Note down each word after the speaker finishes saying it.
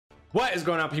What is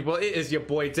going on, people? It is your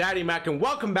boy Daddy Mac, and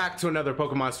welcome back to another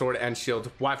Pokemon Sword and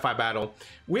Shield Wi-Fi battle.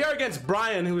 We are against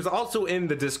Brian, who is also in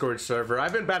the Discord server.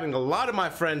 I've been battling a lot of my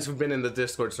friends who've been in the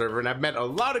Discord server, and I've met a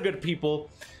lot of good people,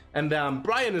 and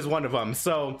Brian is one of them.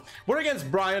 So we're against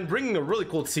Brian, bringing a really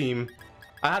cool team.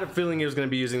 I had a feeling he was going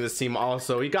to be using this team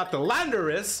also. He got the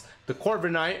Landorus, the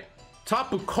Corviknight,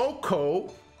 Tapu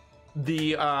Koko,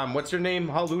 the what's your name,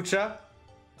 Halucha,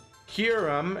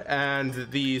 Kyurem, and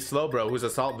the Slowbro, who's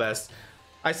Assault Vest.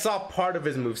 I saw part of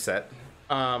his moveset.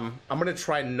 I'm gonna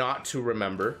try not to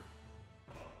remember.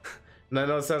 And I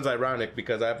know it sounds ironic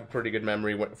because I have a pretty good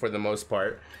memory for the most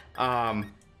part. Man,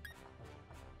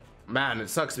 it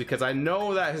sucks because I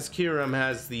know that his Kyurem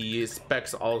has the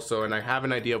specs also, and I have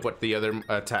an idea of what the other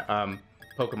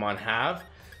Pokemon have.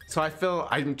 So I feel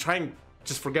I'm trying,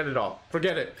 just forget it all.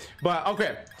 Forget it. But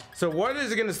okay, so what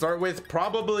is it gonna start with?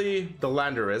 Probably the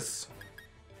Landorus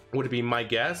would be my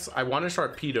guess. I want a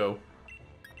Sharpedo.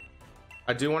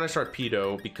 I do want a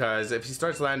Sharpedo because if he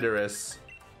starts Landorus,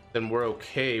 then we're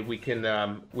okay. We can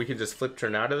just flip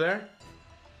turn out of there.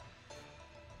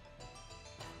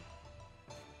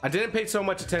 I didn't pay so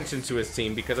much attention to his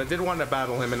team because I did want to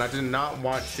battle him, and I did not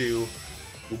want to.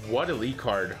 What a Lee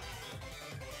card!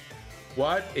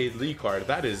 What a Lee card!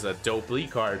 That is a dope Lee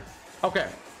card. Okay,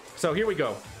 so here we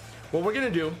go. What we're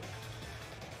gonna do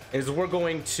is we're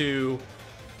going to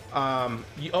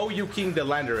you king the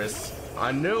Landorus.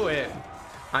 I knew it.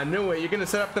 I knew it. You're gonna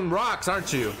set up them rocks,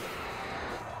 aren't you?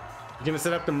 You're gonna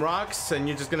set up them rocks, and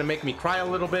you're just gonna make me cry a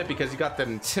little bit because you got that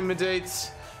Intimidates.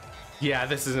 Yeah,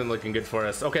 this isn't looking good for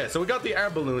us. Okay, so we got the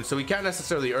air balloon, so he can't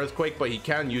necessarily earthquake, but he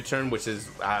can U-turn, which is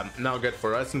not good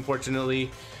for us, unfortunately.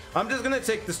 I'm just gonna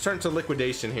take this turn to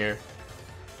liquidation here.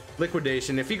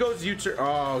 Liquidation. If he goes U-turn,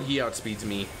 oh, he outspeeds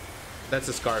me. That's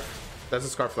a Scarf. That's a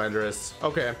Scarf Landorus.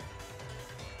 Okay.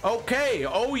 Okay,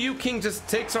 OU King just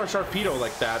takes our Sharpedo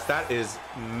like that. That is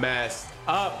messed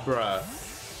up, bruh.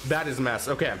 That is mess.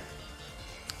 Okay.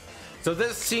 So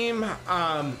this team,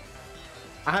 I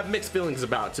have mixed feelings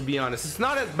about, to be honest. It's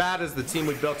not as bad as the team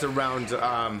we built around,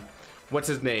 what's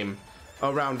his name?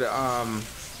 Around,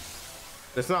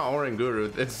 it's not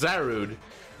Oranguru, it's Zarude.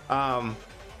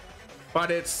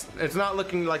 But it's not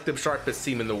looking like the sharpest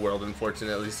team in the world,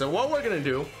 unfortunately. So what we're gonna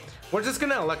do, we're just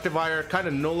gonna Electivire, kind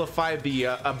of nullify the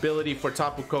ability for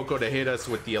Tapu Koko to hit us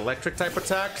with the electric type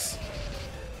attacks,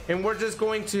 and we're just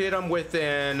going to hit him with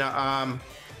an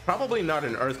probably not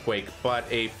an Earthquake, but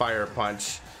a Fire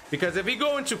Punch. Because if you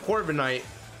go into Corviknight,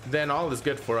 then all is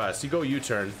good for us. You go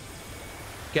U-turn.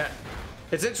 Yeah,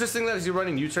 it's interesting that he's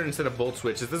running U-turn instead of Volt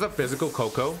Switch. Is this a physical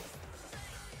Koko?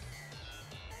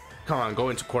 Come on, go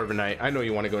into Corviknight. I know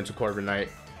you want to go into Corviknight.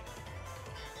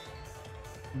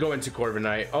 Go into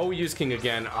Corviknight. Oh, use King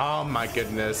again. Oh my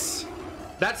goodness.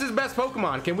 That's his best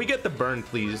Pokemon. Can we get the burn,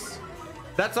 please?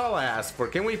 That's all I asked for.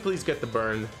 Can we please get the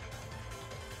burn?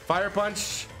 Fire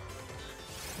Punch.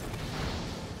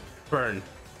 Burn.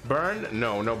 Burn?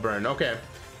 No, no burn. Okay.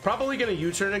 Probably gonna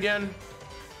U-turn again.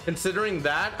 Considering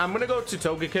that, I'm gonna go to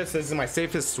Togekiss. This is my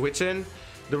safest switch in.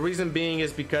 The reason being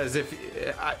is because if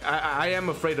I am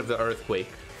afraid of the Earthquake,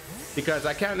 because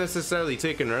I can't necessarily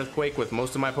take an Earthquake with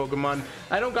most of my Pokemon.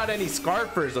 I don't got any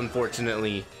Scarfers,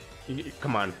 unfortunately.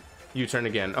 Come on, U-turn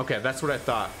again. Okay, that's what I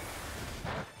thought.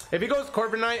 If he goes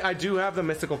Corviknight, I do have the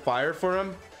Mystical Fire for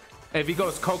him. If he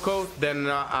goes Koko, then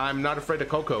I'm not afraid of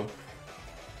Koko.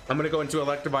 I'm gonna go into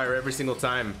Electivire every single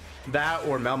time. That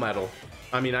or Melmetal.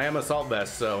 I mean, I am Assault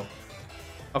Vest, so.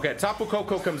 Okay, Tapu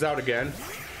Koko comes out again.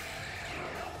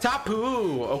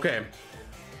 Tapu! Okay.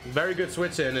 Very good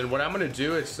switch in, and what I'm gonna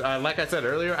do is, like I said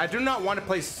earlier, I do not want to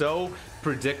play so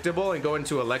predictable and go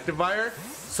into Electivire.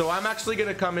 So I'm actually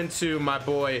gonna come into my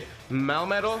boy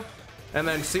Melmetal, and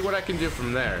then see what I can do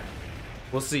from there.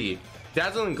 We'll see.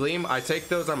 Dazzle and Gleam, I take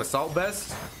those. I'm Assault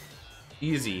Vest.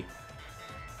 Easy.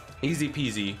 Easy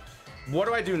peasy. What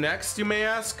do I do next, you may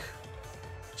ask?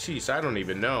 Jeez, I don't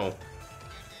even know.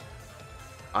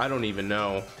 I don't even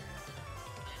know.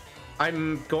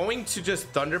 I'm going to just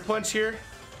Thunder Punch here.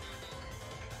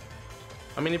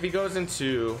 I mean, if he goes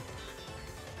into...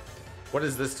 What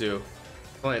does this do?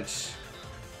 Flinch.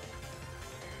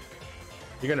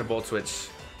 You're gonna Volt Switch.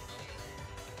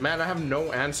 Man, I have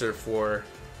no answer for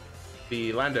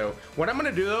the Lando. What I'm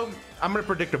gonna do, though, I'm gonna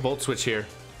predict a Volt Switch here.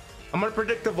 I'm gonna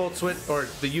predict the Volt Switch, or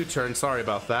the U-turn, sorry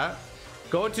about that.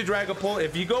 Go into Dragapult.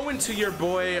 If you go into your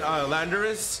boy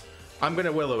Landorus, I'm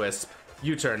gonna Will-O-Wisp.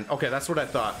 U-turn. Okay, that's what I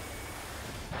thought.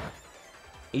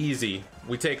 Easy.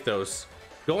 We take those.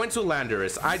 Go into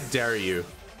Landorus. I dare you.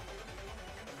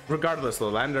 Regardless, though,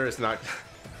 Landorus not...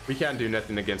 We can't do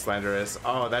nothing against Landorus.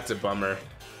 Oh, that's a bummer.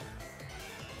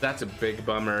 That's a big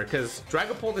bummer because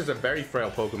Dragapult is a very frail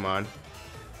Pokemon.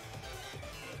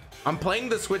 I'm playing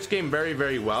the Switch game very,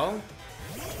 very well.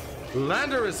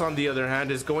 Landorus, on the other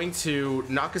hand, is going to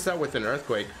knock us out with an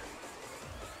Earthquake.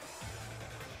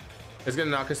 It's going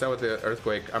to knock us out with the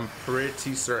Earthquake. I'm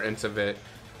pretty certain of it.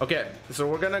 Okay, so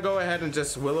we're going to go ahead and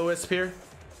just Will-O-Wisp here.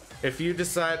 If you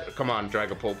decide... Come on,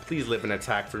 Dragapult. Please live an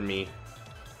attack for me.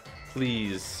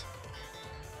 Please.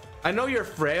 I know you're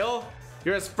frail.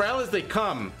 You're as frail as they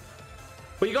come.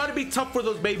 But you got to be tough for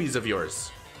those babies of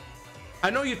yours. I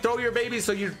know you throw your babies,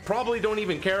 so you probably don't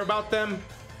even care about them.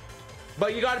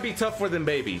 But you got to be tough for them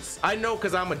babies. I know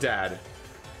because I'm a dad.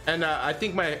 And I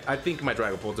think my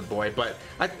Dragapult's a boy, but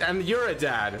and you're a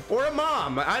dad or a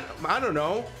mom. I don't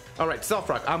know. All right,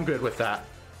 Self-Rock. I'm good with that.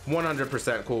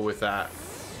 100% cool with that.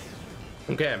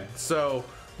 Okay, so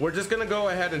we're just gonna go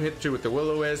ahead and hit you with the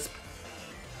Will-O-Wisp.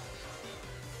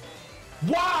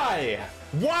 Why?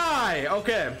 Why?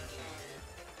 Okay.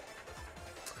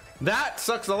 That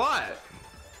sucks a lot.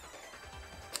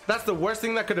 That's the worst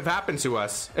thing that could have happened to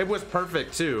us. It was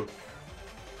perfect too.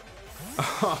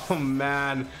 Oh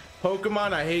man,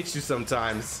 Pokemon, I hate you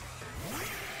sometimes.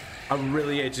 I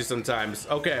really hate you sometimes.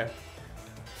 Okay.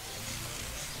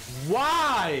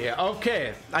 Why?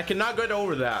 Okay, I cannot get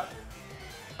over that.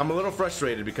 I'm a little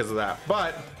frustrated because of that,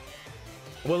 but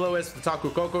Will-O-Wisp, the Tapu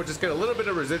Koko, just get a little bit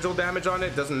of residual damage on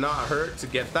it. Does not hurt to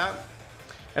get that.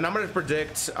 And I'm gonna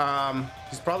predict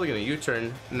he's probably gonna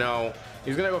U-turn. No,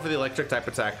 he's gonna go for the electric type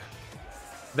attack.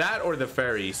 That or the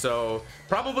fairy. So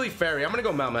probably fairy. I'm gonna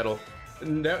go Melmetal.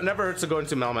 Never hurts to go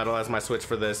into Melmetal as my switch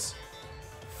for this.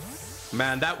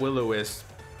 Man, that Will-O-Wisp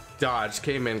dodge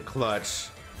came in clutch.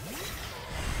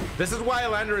 This is why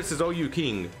Landorus is OU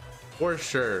King. For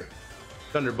sure.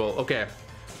 Thunderbolt. Okay.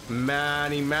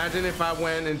 Man, imagine if I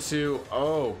went into...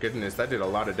 Oh, goodness. That did a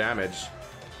lot of damage.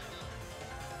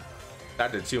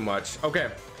 That did too much.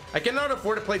 Okay. I cannot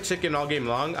afford to play chicken all game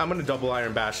long. I'm going to double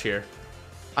Iron Bash here.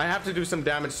 I have to do some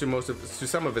damage to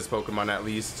some of his Pokemon at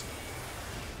least.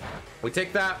 We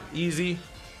take that. Easy.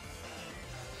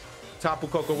 Tapu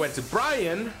Koko went to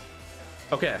Brian.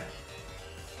 Okay.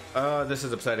 This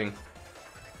is upsetting.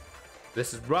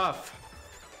 This is rough.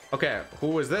 Okay,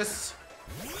 who is this?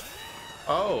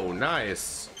 Oh,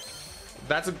 nice.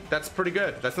 That's pretty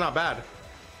good. That's not bad.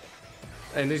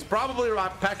 And he's probably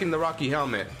packing the Rocky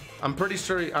Helmet. I'm pretty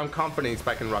sure, I'm confident he's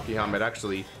packing Rocky Helmet,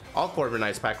 actually. All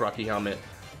Corviknights pack Rocky Helmet.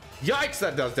 Yikes,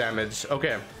 that does damage.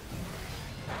 Okay.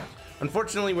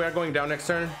 Unfortunately, we are going down next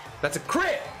turn. That's a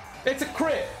crit! It's a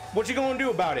crit! What you gonna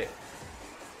do about it?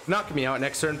 Knock me out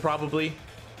next turn, probably.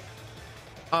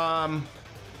 I'm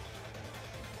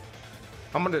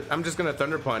just gonna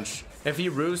Thunder Punch. If he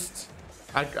roosts,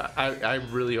 I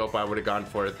really hope I would have gone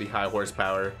for the high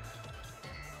horsepower.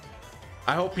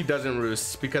 I hope he doesn't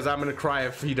roost because I'm gonna cry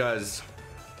if he does.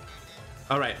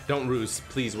 All right, don't roost,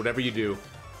 please. Whatever you do,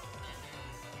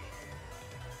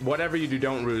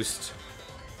 don't roost.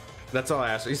 That's all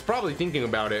I ask. He's probably thinking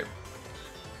about it.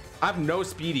 I have no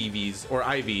speed EVs or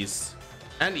IVs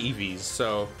and EVs,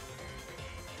 so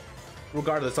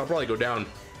regardless, I'll probably go down.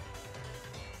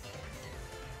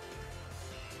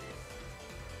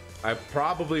 I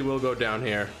probably will go down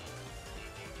here.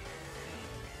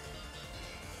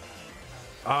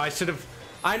 Oh, I should have.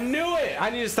 I knew it.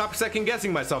 I need to stop second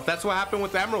guessing myself. That's what happened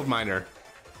with the Emerald Miner.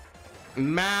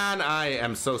 Man, I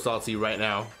am so salty right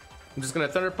now. I'm just gonna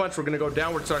Thunder Punch. We're gonna go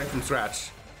downward, starting from scratch.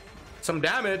 Some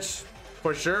damage,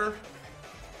 for sure.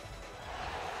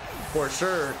 For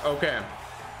sure. Okay.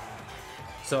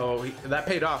 So that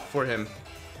paid off for him.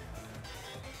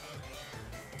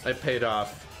 It paid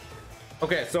off.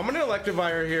 Okay, so I'm gonna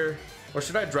Electivire here, or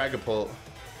should I Dragapult?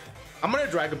 I'm gonna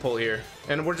Dragapult here,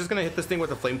 and we're just gonna hit this thing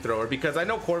with a Flamethrower because I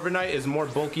know Corviknight is more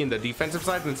bulky in the defensive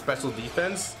side than special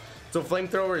defense. So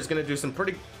Flamethrower is gonna do some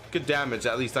pretty good damage,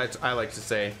 at least I like to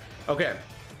say. Okay,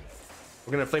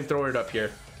 we're gonna Flamethrower it up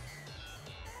here.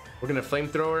 We're gonna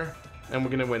Flamethrower, and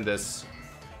we're gonna win this.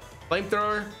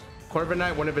 Flamethrower,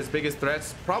 Corviknight, one of his biggest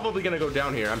threats, probably gonna go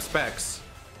down here. I'm Specs,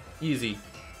 easy.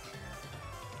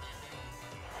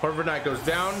 Corviknight goes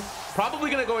down. Probably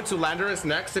gonna go into Landorus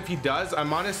next. If he does,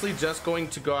 I'm honestly just going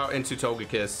to go out into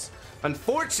Togekiss.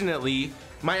 Unfortunately,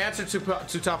 my answer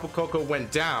to Tapu Koko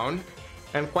went down,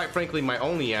 and quite frankly, my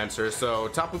only answer. So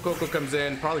Tapu Koko comes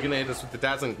in, probably gonna hit us with the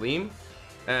Dazzling Gleam,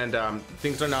 and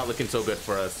things are not looking so good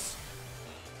for us.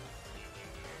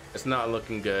 It's not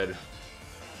looking good.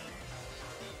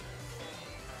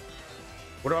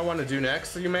 What do I want to do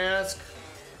next, you may ask?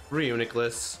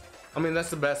 Reuniclus. I mean, that's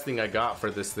the best thing I got for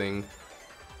this thing.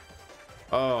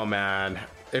 Oh man,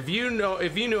 if you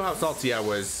knew how salty I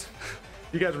was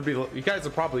You guys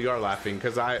probably are laughing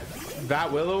because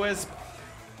that Will-O-Wisp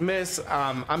miss.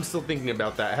 I'm still thinking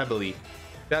about that heavily.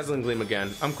 Dazzling Gleam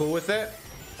again. I'm cool with it.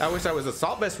 I wish I was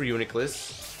Assault Vest for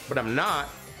Reuniclus, but I'm not.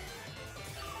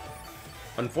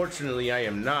 Unfortunately, I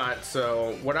am not.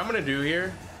 So what I'm gonna do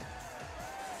here,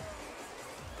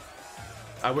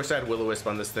 I wish I had Will-O-Wisp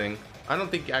on this thing. I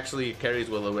don't think actually it carries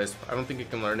Will-O-Wisp. I don't think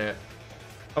it can learn it.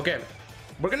 Okay,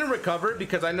 we're gonna recover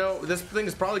because I know this thing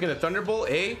is probably gonna Thunderbolt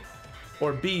A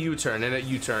or B U-turn, and it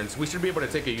U-turns. We should be able to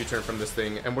take a U-turn from this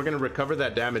thing, and we're gonna recover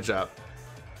that damage up.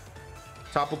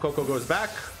 Tapu Koko goes back.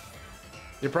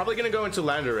 You're probably gonna go into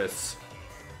Landorus.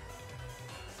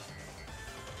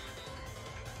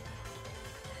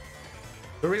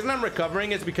 The reason I'm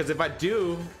recovering is because if I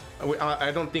do,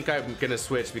 I don't think I'm gonna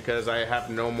switch because I have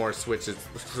no more switches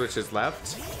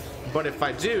left. But if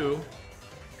I do,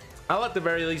 I'll at the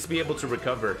very least be able to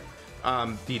recover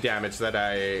the damage that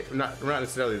not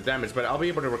necessarily the damage, but I'll be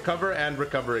able to recover and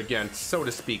recover again, so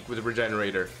to speak, with the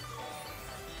Regenerator.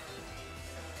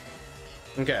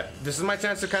 Okay, this is my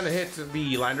chance to kind of hit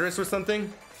the Landorus or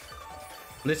something.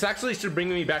 This actually should bring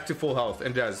me back to full health,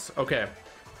 and does. Okay,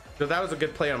 so that was a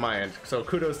good play on my end, so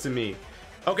kudos to me.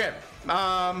 Okay,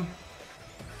 I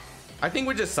think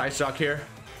we just Side Shock here,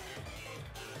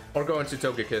 or go into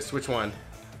Togekiss. Which one?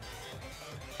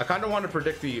 I kind of want to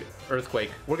predict the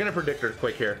Earthquake. We're gonna predict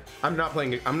Earthquake here. I'm not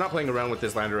playing around with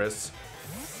this Landorus.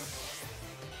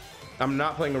 I'm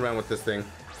not playing around with this thing.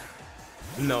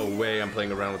 No way I'm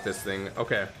playing around with this thing.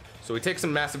 Okay, so we take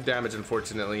some massive damage,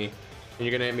 unfortunately, and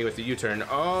you're gonna hit me with the U-turn.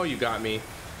 Oh, you got me.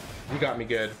 You got me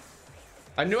good.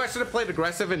 I knew I should have played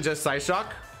aggressive and just Side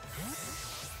Shock.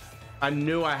 I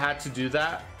knew I had to do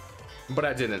that, but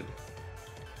I didn't.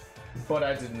 But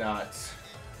I did not.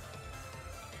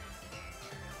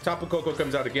 Tapu Koko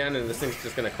comes out again, and this thing's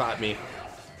just gonna clap me.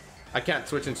 I can't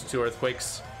switch into 2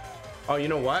 Earthquakes. Oh, you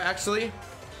know what? Actually,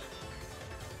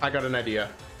 I got an idea.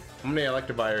 I'm gonna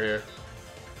Electivire here.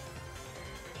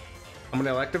 I'm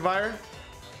gonna Electivire,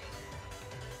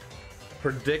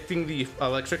 predicting the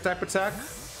electric type attack,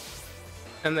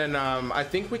 and then I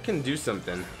think we can do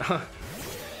something.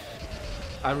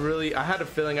 I had a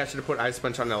feeling I should have put Ice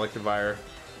Punch on Electivire.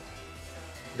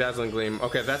 Dazzling Gleam.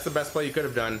 Okay, that's the best play you could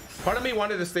have done. Part of me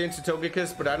wanted to stay into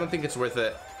Togekiss, but I don't think it's worth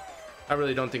it. I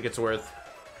really don't think it's worth.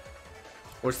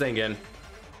 We're staying in.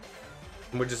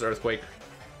 We're just Earthquake.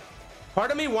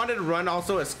 Part of me wanted to run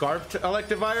also a Scarf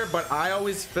Electivire, but I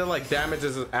always feel like damage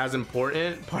is as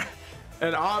important.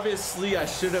 And obviously I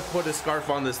should have put a Scarf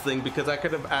on this thing because I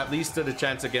could have at least stood a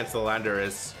chance against the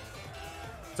Landorus.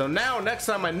 So now, next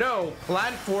time I know,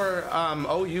 plan for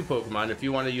OU Pokemon if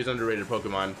you want to use underrated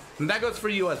Pokemon. And that goes for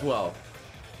you as well.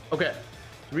 Okay,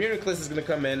 Reuniclus is going to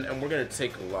come in, and we're going to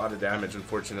take a lot of damage,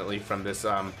 unfortunately, from this.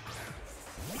 We're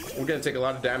going to take a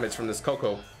lot of damage from this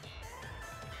Koko.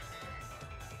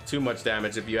 Too much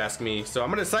damage, if you ask me. So I'm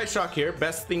going to Side Shock here.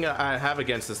 Best thing I have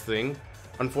against this thing,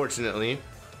 unfortunately.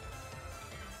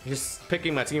 Just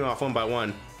picking my team off one by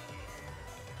one.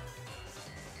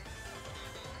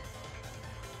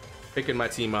 Picking my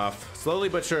team off slowly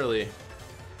but surely.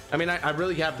 I mean, I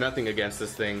really have nothing against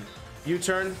this thing.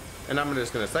 U-turn, and I'm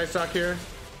just gonna Side Shock here.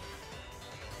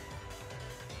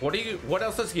 What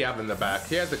else does he have in the back?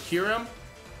 He has the Kyurem,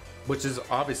 which is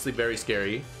obviously very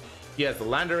scary. He has the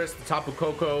Landorus, the Tapu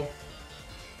Koko,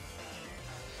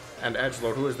 and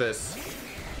Edgelord. Who is this?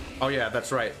 Oh yeah,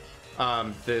 that's right.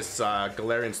 This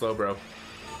Galarian Slowbro.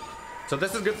 So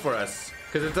this is good for us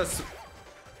because it does.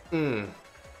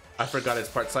 I forgot it's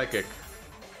part Psychic.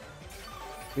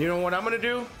 You know what I'm gonna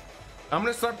do? I'm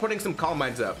gonna start putting some Calm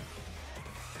Minds up.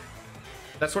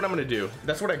 That's what I'm gonna do.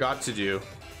 That's what I got to do.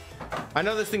 I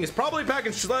know this thing is probably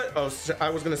packing I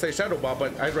was gonna say Shadow Ball,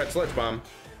 but I read Sludge Bomb.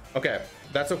 Okay,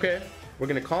 that's okay. We're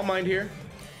gonna Calm Mind here.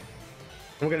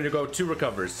 We're gonna go 2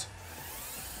 recovers.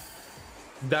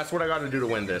 That's what I gotta do to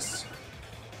win this.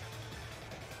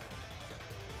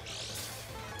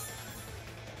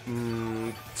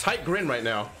 Tight Grin right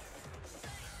now.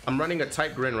 I'm running a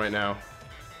Tight Grin right now.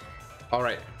 All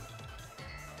right.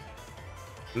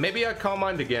 Maybe I Calm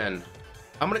Mind again.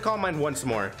 I'm gonna Calm Mind once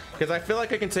more because I feel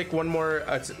like I can take 2 more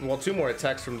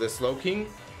attacks from this Slowking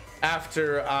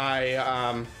after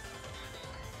I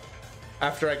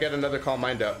get another Calm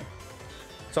Mind up.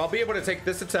 So I'll be able to take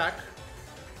this attack.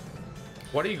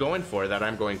 What are you going for that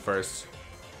I'm going first?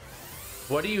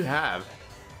 What do you have?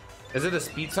 Is it a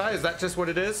speed tie? Is that just what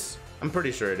it is? I'm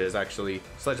pretty sure it is actually.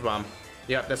 Sludge Bomb.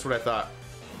 Yep, that's what I thought.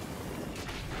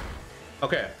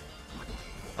 Okay.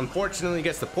 Unfortunately, it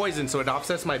gets the poison, so it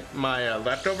offsets my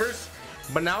leftovers.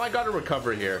 But now I gotta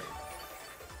recover here.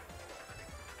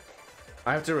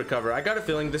 I have to recover. I got a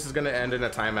feeling this is gonna end in a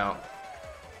timeout.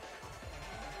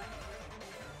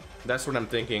 That's what I'm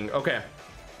thinking. Okay,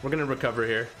 we're gonna recover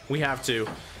here. We have to.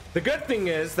 The good thing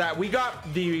is that we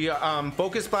got the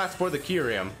focus blast for the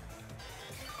Kyurem,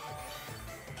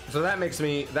 so that makes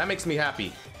me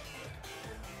happy.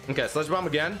 Okay, Sludge Bomb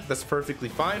again. That's perfectly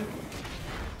fine.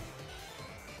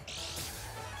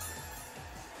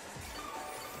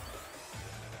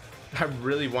 I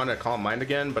really want to Calm Mind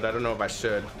again, but I don't know if I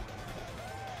should.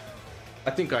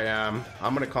 I think I am.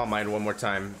 I'm gonna Calm Mind one more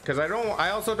time because I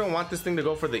also don't want this thing to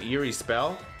go for the eerie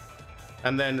spell,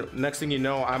 and then next thing you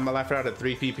know, I'm left out at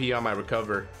 3 PP on my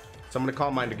recover. So I'm gonna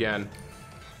Calm Mind again.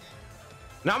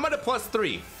 Now I'm at a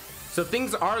 +3, so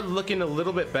things are looking a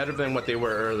little bit better than what they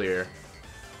were earlier.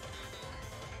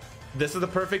 This is the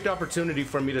perfect opportunity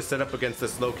for me to set up against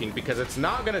this Slowking because it's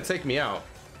not gonna take me out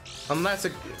unless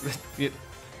it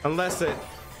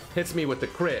hits me with the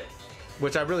crit,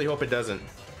 which I really hope it doesn't.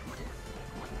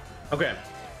 Okay,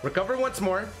 recover once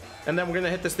more, and then we're gonna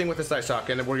hit this thing with the Side Shock,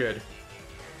 and we're good.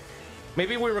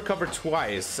 Maybe we recover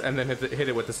twice and then hit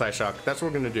it with the Side Shock. That's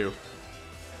what we're gonna do.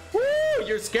 Woo!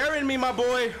 You're scaring me, my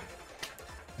boy.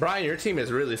 Brian, your team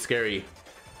is really scary,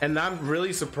 and I'm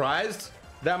really surprised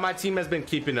that my team has been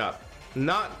keeping up.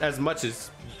 Not as much as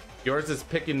yours is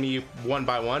picking me one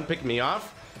by one, picking me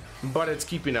off, but it's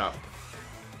keeping up.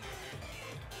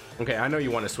 Okay, I know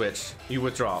you want to switch. You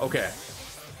withdraw. Okay,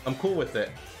 I'm cool with it.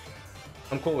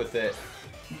 I'm cool with it.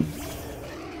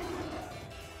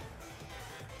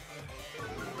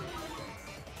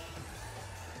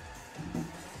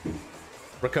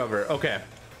 Recover. Okay,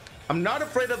 I'm not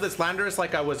afraid of this Landorus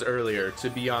like I was earlier, to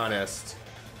be honest.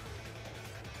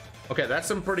 Okay, that's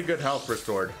some pretty good health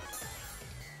restored.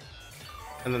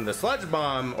 And then the Sludge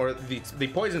Bomb, or the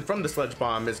poison from the Sludge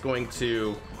Bomb, is going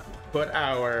to put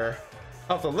our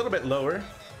health a little bit lower.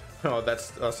 Oh,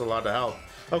 that's a lot of health.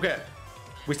 Okay,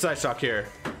 we Side Shock here.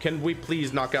 Can we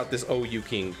please knock out this OU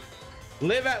King?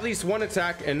 Live at least one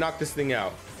attack and knock this thing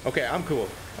out. Okay, I'm cool.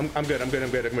 I'm good. I'm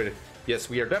good. Yes,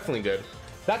 we are definitely good.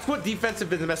 That's what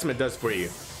defensive investment does for you.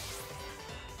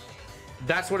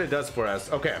 That's what it does for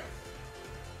us. Okay.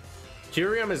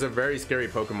 Kyurem is a very scary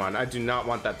Pokemon. I do not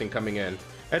want that thing coming in.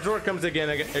 Edgelord comes again.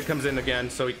 It comes in again.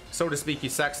 So to speak, he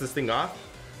sacks this thing off.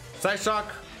 Side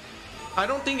Shock. I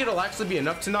don't think it'll actually be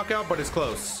enough to knock out, but it's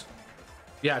close.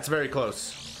 Yeah, it's very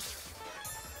close.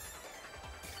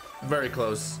 Very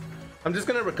close. I'm just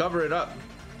gonna recover it up.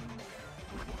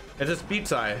 It's a speed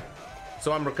tie,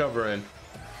 so I'm recovering.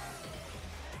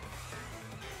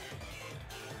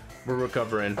 We're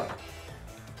recovering.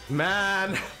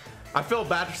 Man, I feel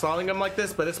bad for stalling him like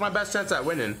this, but it's my best chance at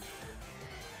winning.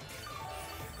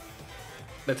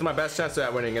 It's my best chance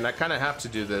at winning, and I kind of have to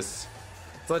do this.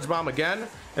 Sludge Bomb again,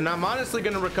 and I'm honestly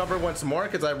gonna recover once more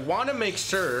because I want to make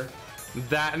sure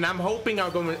that, and I'm hoping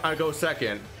I'll go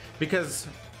second, because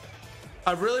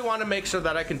I really want to make sure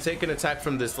that I can take an attack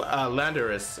from this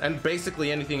Landorus and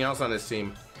basically anything else on his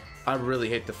team. I really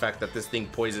hate the fact that this thing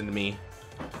poisoned me.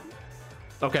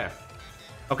 Okay,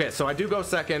 so I do go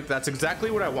second. That's exactly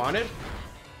what I wanted,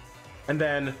 and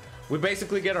then we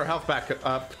basically get our health back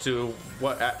up to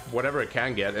whatever it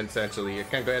can get. Essentially,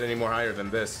 it can't get any more higher than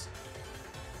this.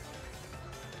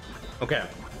 Okay,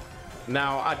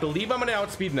 now I believe I'm gonna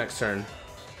outspeed next turn.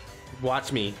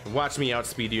 Watch me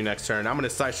outspeed you next turn. I'm gonna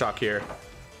Side Shock here,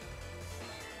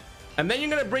 and then you're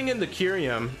gonna bring in the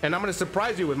Kyurem, and I'm gonna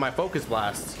surprise you with my Focus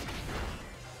Blast.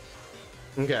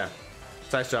 Okay,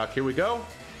 Side Shock, here we go.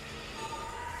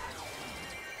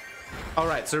 All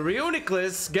right, so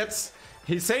Reuniclus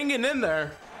he's hanging in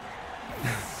there.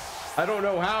 I don't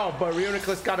know how, but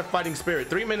Reuniclus got a Fighting Spirit.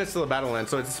 3 minutes till the battle ends,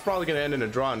 so it's probably gonna end in a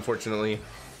draw, unfortunately.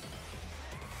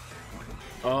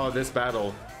 Oh, this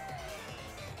battle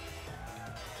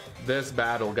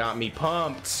got me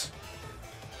pumped.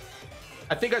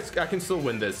 I think I can still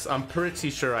win this. I'm pretty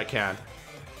sure I can.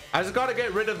 I just gotta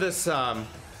get rid of this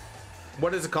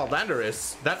what is it called,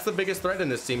 Landorus. That's the biggest threat in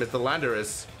this team, is the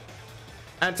Landorus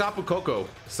and Tapu Koko.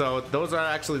 So those are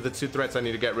actually the two threats I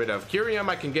need to get rid of. Kyurem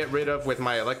I can get rid of with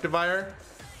my Electivire.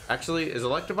 Actually, is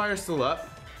Electivire still up?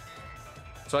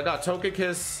 So I got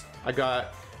Togekiss, I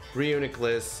got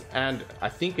Reuniclus, and I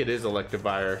think it is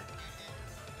Electivire.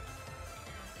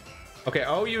 Okay,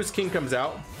 OU's King comes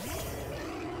out.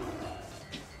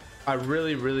 I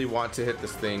really want to hit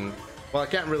this thing. Well, I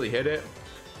can't really hit it,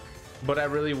 but I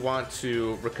really want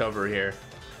to recover here.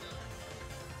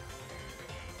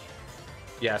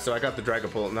 Yeah, so I got the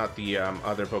Dragapult, not the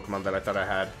other Pokemon that I thought I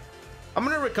had. I'm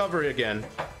gonna recover again.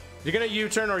 You're gonna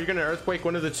U-turn or you're gonna Earthquake,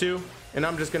 one of the two, and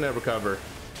I'm just gonna recover.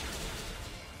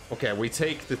 Okay, we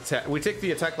take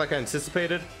the attack like I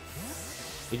anticipated.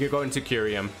 You can go into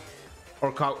Kyurem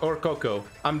or Koko.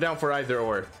 I'm down for either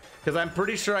or. because I'm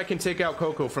pretty sure I can take out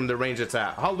Coco from the range it's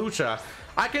at. Hawlucha,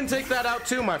 I can take that out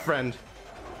too, my friend.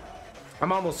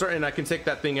 I'm almost certain I can take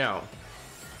that thing out.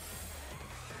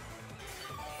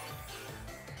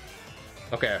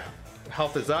 Okay,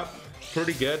 health is up,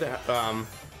 pretty good.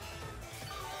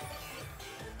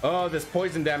 Oh, this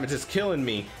poison damage is killing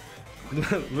me.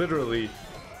 Literally.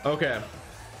 Okay.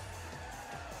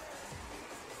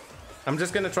 I'm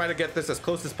just gonna try to get this as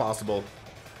close as possible.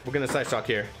 We're gonna Side Shock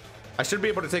here. I should be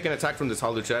able to take an attack from this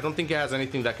Hawlucha. I don't think it has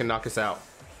anything that can knock us out.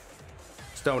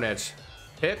 Stone Edge.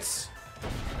 Hits.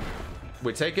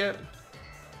 We take it.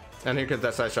 And here comes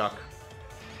that Side Shock.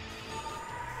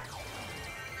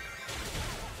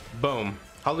 Boom.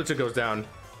 Hawlucha goes down.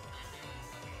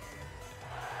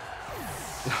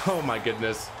 Oh my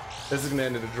goodness. This is gonna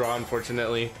end in a draw,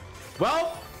 unfortunately.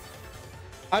 Well,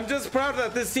 I'm just proud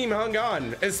that this team hung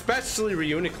on, especially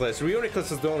Reuniclus.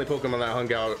 Reuniclus is the only Pokemon that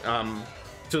hung out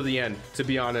to the end, to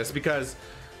be honest, because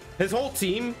his whole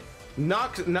team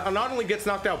not only gets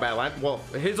knocked out by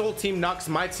his whole team knocks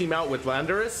my team out with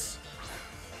Landorus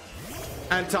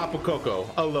and Tapu Koko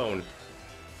alone.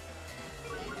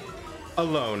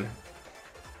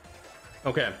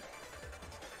 Okay.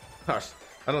 Gosh,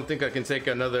 I don't think I can take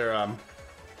another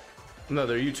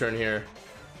U-turn here.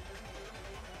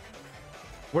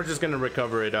 We're just gonna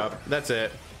recover it up. That's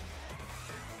it.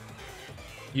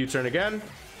 U-turn again.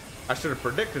 I should have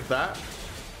predicted that.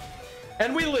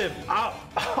 And we live.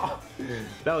 Oh,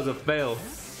 that was a fail.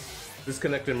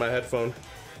 Disconnected my headphone.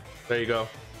 There you go.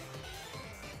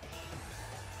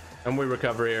 And we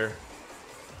recover here.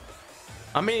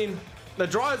 I mean, the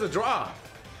draw is a draw.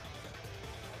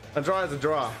 A draw is a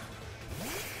draw.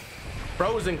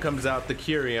 Frozen comes out, the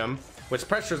Curium, which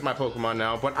pressures my Pokemon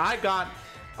now, but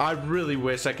I really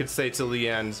wish I could stay till the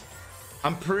end.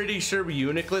 I'm pretty sure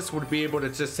Reuniclus would be able to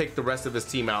just take the rest of his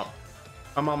team out.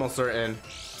 I'm almost certain.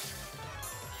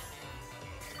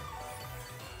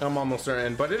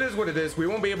 But it is what it is. We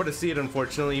won't be able to see it,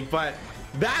 unfortunately, but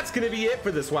that's gonna be it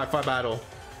for this Wi-Fi battle.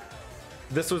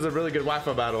 This was a really good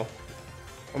Wi-Fi battle.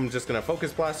 I'm just gonna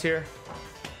Focus Blast here.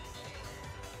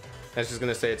 That's just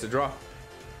gonna say it's a draw.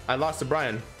 I lost to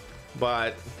Brian,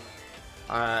 but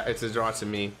it's a draw to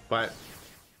me. But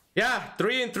yeah,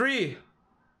 3-3.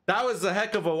 That was a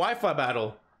heck of a Wi-Fi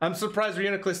battle. I'm surprised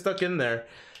Reuniclus stuck in there.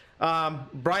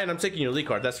 Brian, I'm taking your lead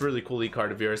card. That's a really cool lead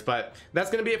card of yours. But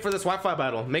that's gonna be it for this Wi-Fi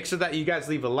battle. Make sure that you guys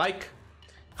leave a like,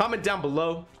 comment down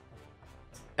below,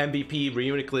 MVP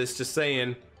Reuniclus, just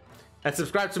saying, and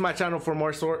subscribe to my channel for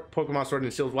more Pokemon Sword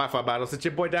and Shield Wi-Fi battles. It's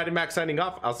your boy Daddy Max signing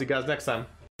off. I'll see you guys next time.